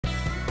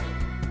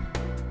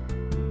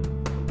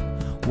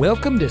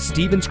Welcome to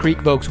Stevens Creek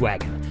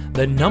Volkswagen,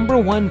 the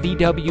 #1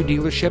 VW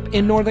dealership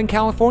in Northern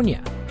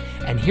California.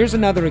 And here's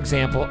another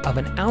example of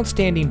an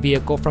outstanding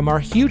vehicle from our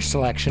huge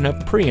selection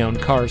of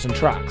pre-owned cars and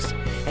trucks,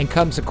 and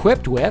comes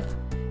equipped with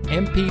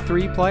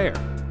MP3 player,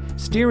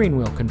 steering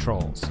wheel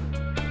controls,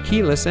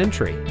 keyless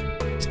entry,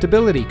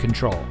 stability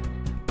control,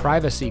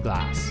 privacy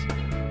glass,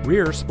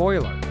 rear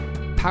spoiler,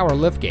 power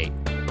liftgate,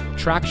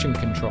 traction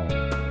control,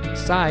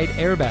 side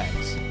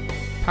airbags,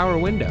 power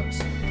windows,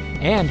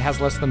 and has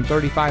less than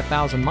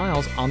 35,000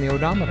 miles on the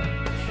odometer.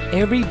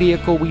 Every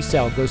vehicle we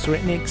sell goes through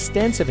an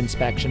extensive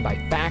inspection by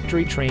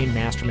factory-trained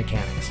master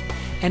mechanics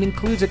and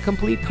includes a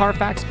complete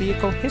Carfax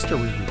vehicle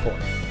history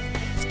report.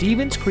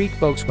 Stevens Creek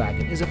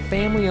Volkswagen is a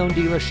family-owned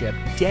dealership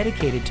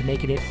dedicated to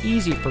making it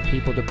easy for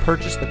people to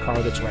purchase the car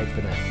that's right for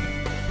them.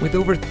 With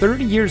over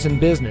 30 years in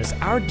business,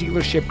 our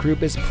dealership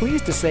group is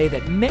pleased to say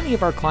that many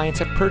of our clients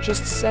have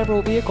purchased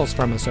several vehicles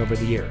from us over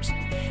the years.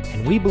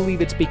 And we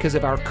believe it's because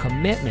of our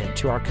commitment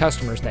to our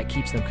customers that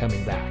keeps them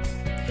coming back.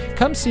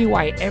 Come see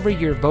why every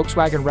year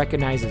Volkswagen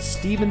recognizes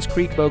Stevens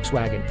Creek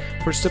Volkswagen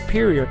for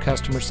superior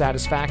customer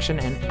satisfaction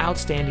and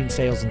outstanding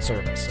sales and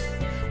service.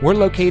 We're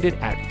located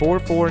at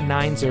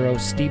 4490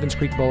 Stevens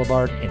Creek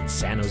Boulevard in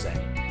San Jose.